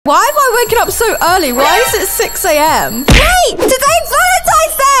Why am I waking up so early? Why is it 6 a.m? Wait! Today's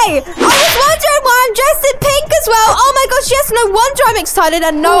Valentine's Day! I was wondering why I'm dressed in pink as well. Oh my gosh, yes, no wonder I'm excited.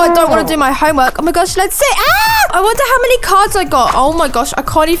 And no, I don't want to do my homework. Oh my gosh, let's see. Ah! I wonder how many cards I got. Oh my gosh, I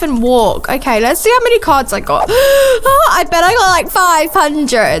can't even walk. Okay, let's see how many cards I got. Oh, I bet I got like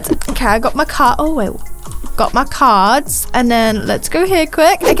 500. Okay, I got my card. Oh, wait. Got my cards. And then let's go here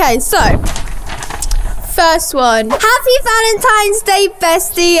quick. Okay, so... first one. Happy Valentine's Day,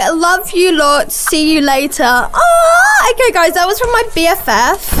 bestie. Love you lots. See you later. Oh, okay, guys. That was from my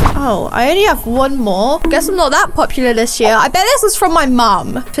BFF. Oh, I only have one more. Guess I'm not that popular this year. I bet this was from my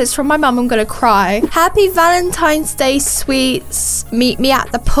mum. If it's from my mum, I'm going to cry. Happy Valentine's Day, sweets. Meet me at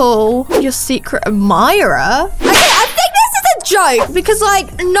the pool. Your secret admirer. Okay, I think this is a joke because,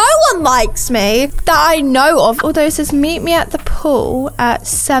 like, no one likes me that I know of. Although it says meet me at the pool at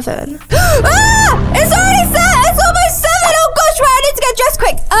 7. Ah! It's already set! It's almost 7! Oh gosh, wait, I need to get dressed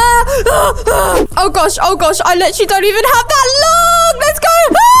quick. Oh gosh, I literally don't even have that long! Let's go!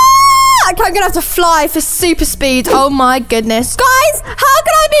 I'm gonna have to fly for super speed. Oh my goodness. Guys, how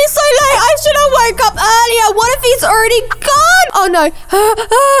can I be so late? I should have woke up earlier. What if he's already gone? Oh no.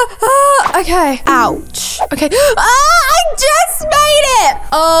 Okay. Ouch. Okay. I just made it.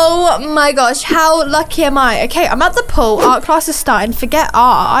 Oh my gosh. How lucky am I? Okay, I'm at the pool. Art class is starting. Forget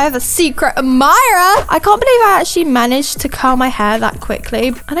art. I have a secret admirer. I can't believe I actually managed to curl my hair that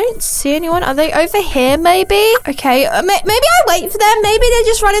quickly. I don't see anyone. Are they over here maybe? Okay. Maybe I wait for them. Maybe they're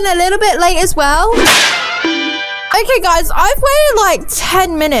just running a little bit late as well. Okay, guys, I've waited like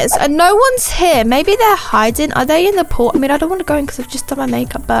 10 minutes and no one's here. Maybe they're hiding. Are they in the pool? I mean, I don't want to go in because I've just done my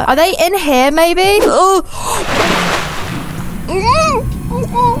makeup, but are they in here maybe? Oh.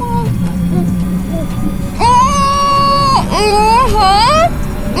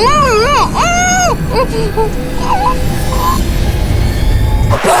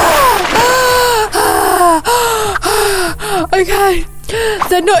 Okay.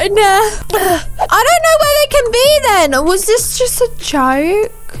 They're not in there. I don't know where they can be then. Was this just a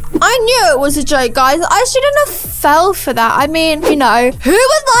joke? I knew it was a joke, guys. I shouldn't have fell for that. I mean, you know, who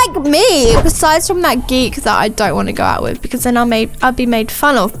would like me besides from that geek that I don't want to go out with because then I'll be made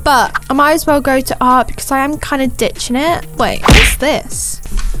fun of. But I might as well go to art because I am kind of ditching it. Wait, what's this?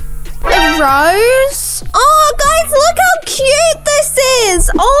 A rose? Oh, guys, look how cute this is.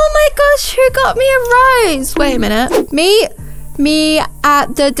 Oh my gosh, who got me a rose? Wait a minute. Me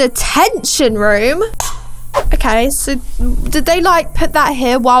at the detention room. Okay, so did they like put that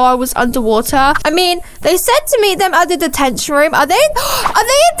here while I was underwater? I mean, they said to meet them at the detention room. Are they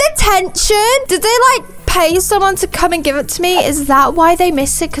in detention? Did they like pay someone to come and give it to me? Is that why they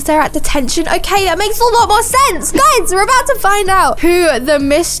missed it? Because they're at detention? Okay, that makes a lot more sense. Guys, we're about to find out who the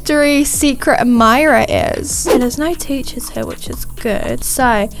mystery secret admirer is. And there's no teachers here, which is good.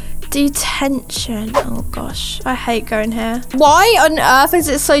 So... detention. Oh gosh, I hate going here. Why on earth is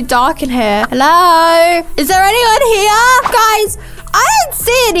it so dark in here? Hello? Is there anyone here? Guys, I didn't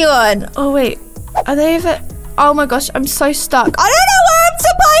see anyone. Oh wait, are they over? Oh my gosh, I'm so stuck. I don't know where I'm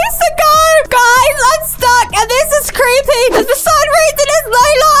supposed to go. Guys, I'm stuck and this is creepy. And for some reason, there's no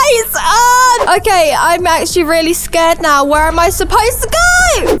lights. Okay, I'm actually really scared now. Where am I supposed to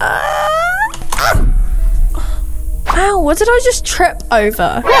go? Ow, what did I just trip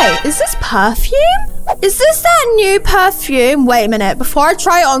over? Wait, is this perfume? Is this that new perfume? Wait a minute, before I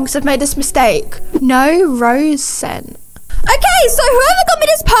try it on, because I've made this mistake. No rose scent. Okay, so whoever got me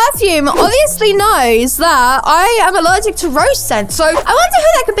this perfume obviously knows that I am allergic to rose scent. So I wonder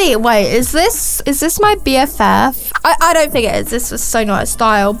who that could be. Wait, is this my BFF? I don't think it is. This was so not a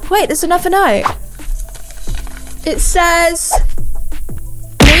style. Wait, there's another note. It says,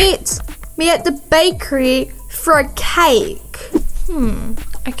 meet me at the bakery for a cake.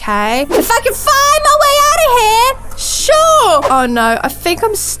 Okay. If I can find my way out of here, sure. Oh no, I think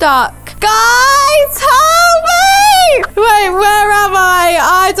I'm stuck. Guys, help me! Wait, where am I?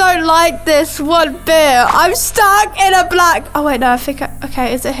 I don't like this one bit. I'm stuck in a black... Oh wait, no, I think...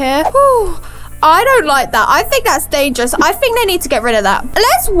 Okay, is it here? Whew. I don't like that. I think that's dangerous. I think they need to get rid of that.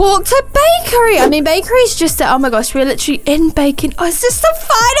 Let's walk to bakery. I mean, bakery's just... Oh my gosh, we're literally in baking. Oh, is this the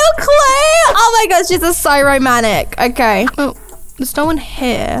final clue? Oh my gosh, this is so romantic. Okay. Oh, there's no one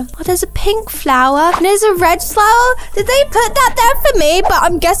here. Oh, there's a pink flower. And there's a red flower. Did they put that there for me? But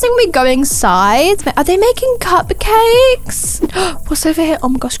I'm guessing we go inside. Are they making cupcakes? What's over here? Oh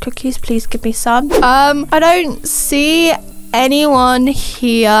my gosh, cookies. Please give me some. I don't see anyone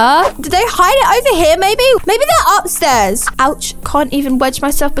here? Did they hide it over here maybe? Maybe they're upstairs. Ouch, can't even wedge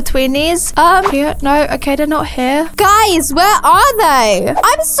myself between these. Here, no, okay, they're not here. Guys, where are they?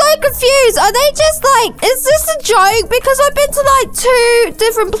 I'm so confused. Are they just like, is this a joke? Because I've been to like 2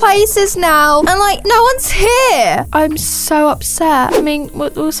 different places now and like no one's here. I'm so upset. I mean,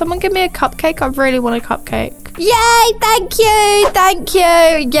 will someone give me a cupcake? I really want a cupcake. Yay, thank you, thank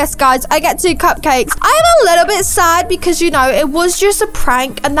you. Yes, guys, I get 2 cupcakes. I'm a little bit sad because, you know, it was just a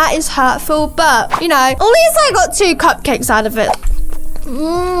prank and that is hurtful, but, you know, at least I got 2 cupcakes out of it.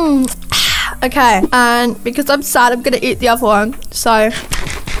 Okay, and because I'm sad, I'm gonna eat the other one, so.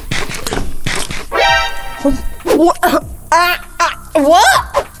 What? What?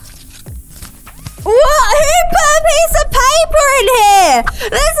 What? Who put a piece of paper in here?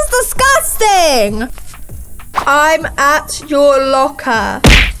 This is disgusting. I'm at your locker.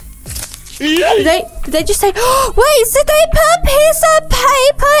 Did they just say, wait, so they put a piece of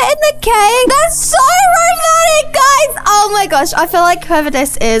paper in the cake? That's so romantic, guys. Oh my gosh, I feel like whoever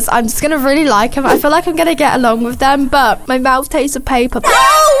this is, I'm just gonna really like him. I feel like I'm gonna get along with them, but my mouth tastes of paper.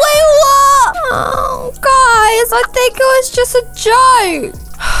 Oh, wait, what? Oh, guys, I think it was just a joke.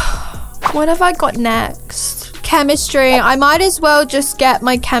 What have I got next? Chemistry. I might as well just get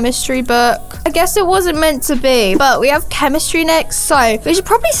my chemistry book. I guess it wasn't meant to be, but we have chemistry next, so we should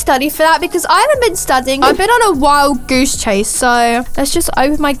probably study for that because I haven't been studying. I've been on a wild goose chase, so let's just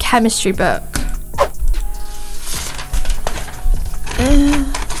open my chemistry book.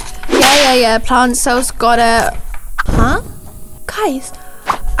 Yeah. Plant cells, got it. Huh? Guys,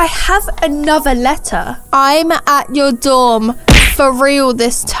 I have another letter. I'm at your dorm for real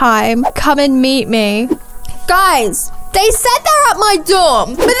this time. Come and meet me. Guys, they said they're at my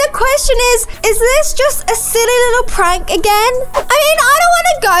dorm, but the question is this just a silly little prank again? I mean, I don't want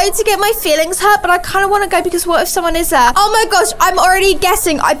to go to get my feelings hurt, but I kind of want to go because what if someone is there? Oh my gosh, I'm already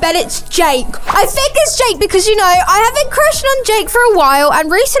guessing. I bet it's Jake. I think it's Jake because, you know, I have been crushing on Jake for a while, and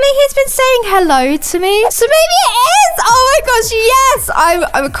recently he's been saying hello to me. So maybe it is. Oh my gosh, yes.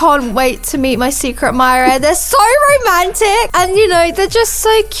 I can't wait to meet my secret admirer. They're so romantic, and, you know, they're just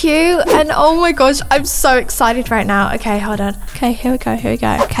so cute, and oh my gosh, I'm so excited right now. Okay, hold on. Okay, here we go.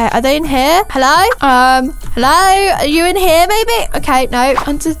 Okay, are they in here? Hello? Hello? Are you in here maybe? Okay, no.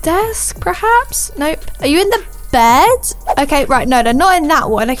 Under desk, perhaps? Nope. Are you in the bed? Okay, right. No, they're not in that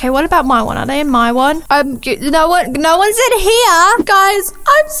one. Okay, what about my one? Are they in my one? No one's in here. Guys,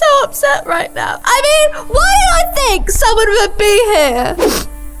 I'm so upset right now. I mean, why did I think someone would be here?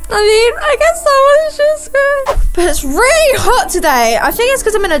 I mean, I guess someone's just good. But it's really hot today. I think it's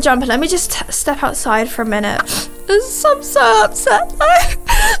because I'm in a jumper. Let me just step outside for a minute. I'm so upset.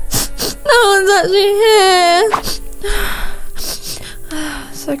 No one's actually here.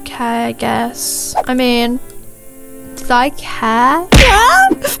 It's okay, I guess. I mean, did I care? Yeah.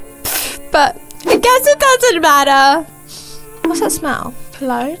 But I guess it doesn't matter. What's that smell?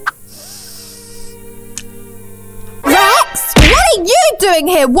 Cologne? Rex, what are you doing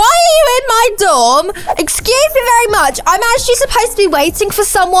here? Why are you in my dorm? Excuse me very much. I'm actually supposed to be waiting for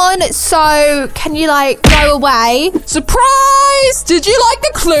someone, so can you, like, go away? Surprise! Did you like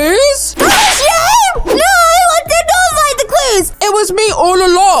the clues? That was you? No, I did not like the clues. It was me all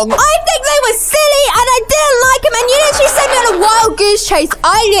along. I think they were silly, and I didn't like them, and you literally sent me on a wild goose chase.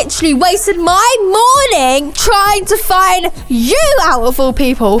 I literally wasted my morning trying to find you out of all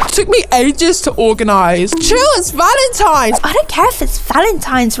people. It took me ages to organize. Chill, it's Valentine's. I don't care if it's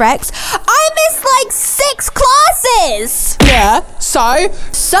Valentine's, Rex. I missed like 6 classes. Yeah, so?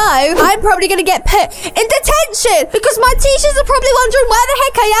 So, I'm probably going to get put in detention because my teachers are probably wondering where the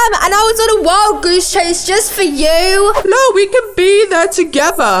heck I am, and I was on a wild goose chase just for you. No, we can be there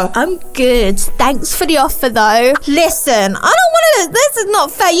together. I'm good. Thanks for the offer, though. Listen, I don't want to... This is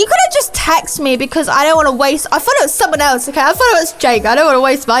not fair. You could have just texted me because I don't want to waste... I thought it was someone else, okay? I thought it was Jake. I don't want to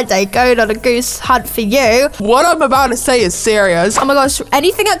waste my day going on a goose hunt for you. What I'm about to say is serious. Oh my gosh,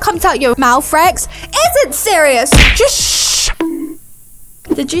 anything that comes out your mouth, Rex, isn't serious. Just shh.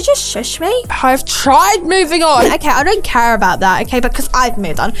 Did you just shush me? I've tried moving on. Okay, I don't care about that, okay, because I've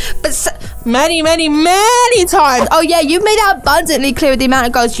moved on. But many times. Oh yeah, you've made it abundantly clear with the amount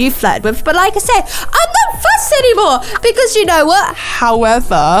of girls you flirted with. But like I said, I'm not fussed anymore because you know what?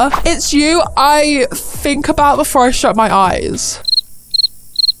 However, it's you I think about before I shut my eyes.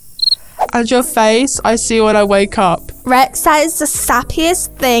 And your face, I see when I wake up. Rex, that is the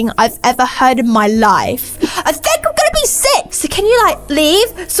sappiest thing I've ever heard in my life. I think I'm gonna be sick. So can you, like,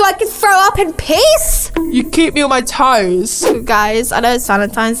 leave so I can throw up in peace? You keep me on my toes. Guys, I know it's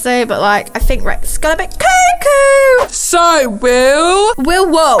Valentine's Day, but, like, I think Rex is gonna be cuckoo. So, Will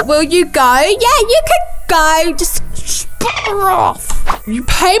what? Will you go? Yeah, you can go. Just Bugger off. You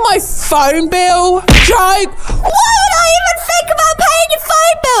pay my phone bill? Joke. Why would I even think about paying your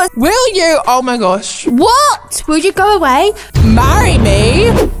phone bill? Will you? Oh my gosh. What? Will you go away? Marry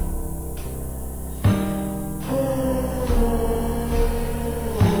me?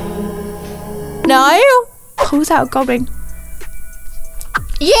 No? Who's out going?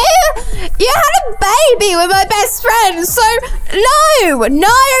 You had a baby with my best friend, so no.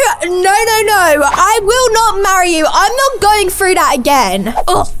 I will not marry you. I'm not going through that again.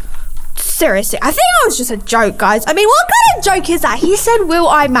 Oh, seriously, I think that was just a joke, guys. I mean, what kind of joke is that? He said, will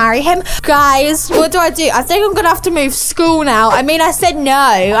I marry him? Guys, what do? I think I'm gonna have to move school now. I mean, I said no.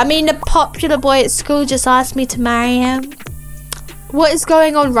 I mean, the popular boy at school just asked me to marry him. What is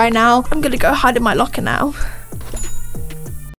going on right now? I'm gonna go hide in my locker now.